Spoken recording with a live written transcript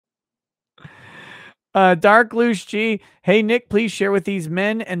Dark Loose G. Hey, Nick, please share with these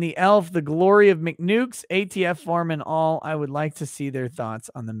men and the elf the glory of McNukes, ATF form, and all. I would like to see their thoughts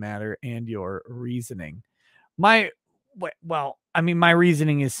on the matter and your reasoning. My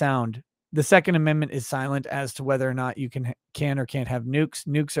reasoning is sound. The Second Amendment is silent as to whether or not you can or can't have nukes.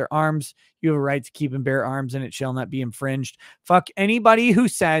 Nukes are arms. You have a right to keep and bear arms, and it shall not be infringed. Fuck anybody who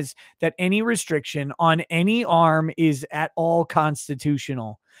says that any restriction on any arm is at all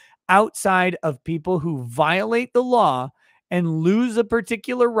constitutional. Outside of people who violate the law and lose a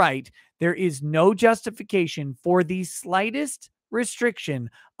particular right, there is no justification for the slightest restriction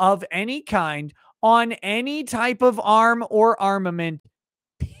of any kind on any type of arm or armament,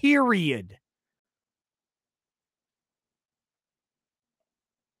 period.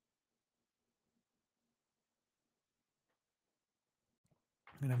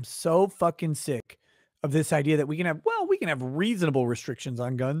 And I'm so fucking sick of this idea that we can have reasonable restrictions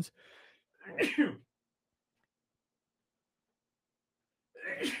on guns.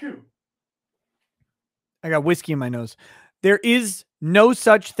 I got whiskey in my nose. There is no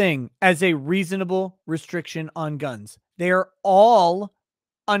such thing as a reasonable restriction on guns. They are all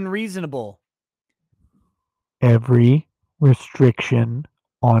unreasonable. Every restriction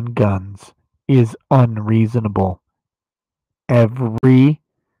on guns is unreasonable. Every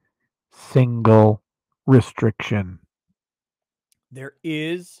single restriction. There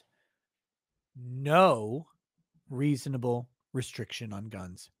is no reasonable restriction on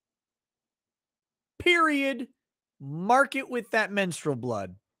guns. Period. Mark it with that menstrual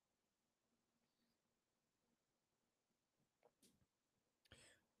blood.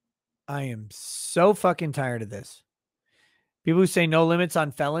 I am so fucking tired of this. People who say no limits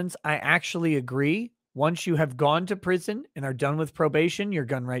on felons, I actually agree. Once you have gone to prison and are done with probation, your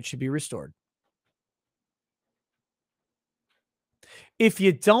gun rights should be restored. If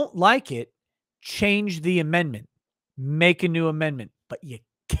you don't like it, change the amendment. Make a new amendment. But you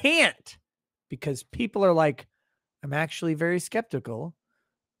can't, because people are like, I'm actually very skeptical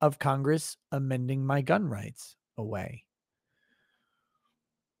of Congress amending my gun rights away.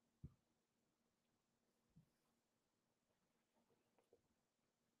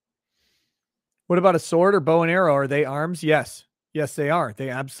 What about a sword or bow and arrow? Are they arms? Yes. Yes, they are. They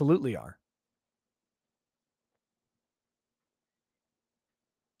absolutely are.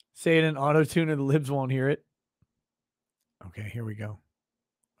 Say it in auto-tune and the libs won't hear it. Okay, here we go.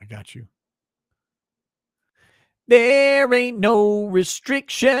 I got you. There ain't no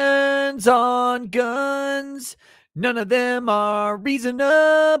restrictions on guns. None of them are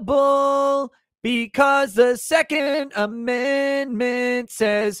reasonable because the Second Amendment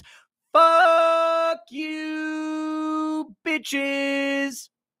says, fuck you, bitches.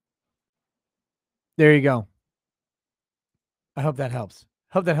 There you go. I hope that helps.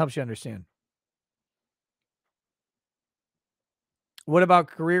 Hope that helps you understand. What about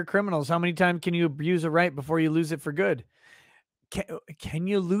career criminals? How many times can you abuse a right before you lose it for good? Can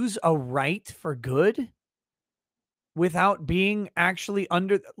you lose a right for good without being actually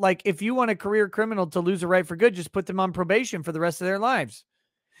under, like, if you want a career criminal to lose a right for good, just put them on probation for the rest of their lives.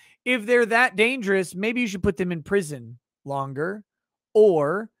 If they're that dangerous, maybe you should put them in prison longer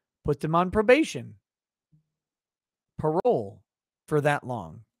or put them on probation, parole for that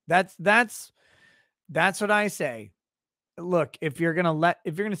long. That's what I say. Look, if you're going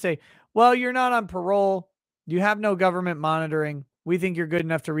to say, well, you're not on parole, you have no government monitoring, we think you're good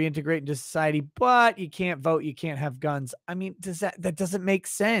enough to reintegrate into society, but you can't vote, you can't have guns. I mean, that doesn't make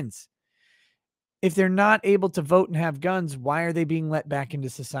sense. If they're not able to vote and have guns, why are they being let back into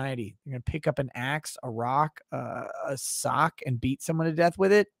society? You're going to pick up an axe, a rock, a sock, and beat someone to death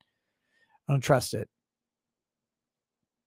with it? I don't trust it.